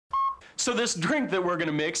So this drink that we're going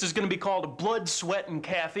to mix is going to be called blood, sweat, and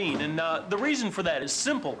caffeine. And the reason for that is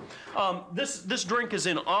simple. This drink is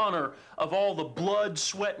in honor of all the blood,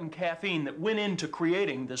 sweat, and caffeine that went into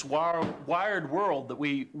creating this wired world that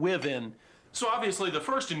we live in. So obviously the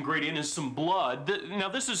first ingredient is some blood. Now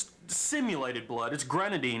this is simulated blood. It's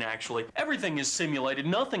grenadine, actually. Everything is simulated.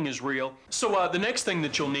 Nothing is real. So the next thing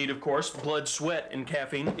that you'll need, of course, blood, sweat, and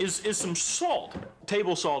caffeine, is some salt.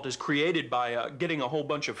 Table salt is created by getting a whole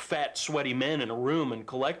bunch of fat, sweaty men in a room and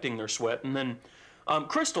collecting their sweat and then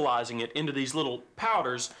crystallizing it into these little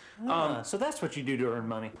powders. So that's what you do to earn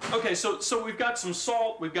money. Okay, so we've got some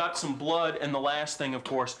salt, we've got some blood, and the last thing, of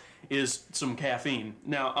course, is some caffeine.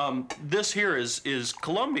 Now, this here is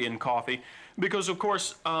Colombian coffee because, of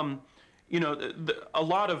course, you know, a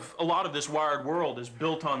lot of this wired world is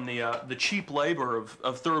built on the cheap labor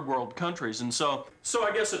of third world countries, and so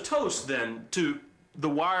I guess a toast then to the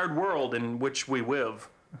wired world in which we live.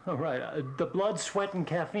 All right, the blood, sweat, and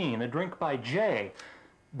caffeine, a drink by Jay,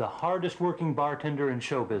 the hardest working bartender in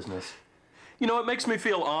show business. You know, it makes me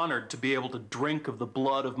feel honored to be able to drink of the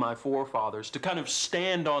blood of my forefathers, to kind of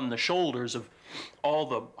stand on the shoulders of all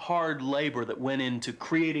the hard labor that went into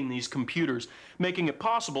creating these computers, making it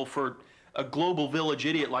possible for a global village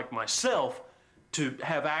idiot like myself to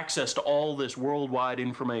have access to all this worldwide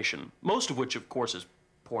information, most of which, of course, is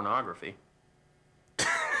pornography.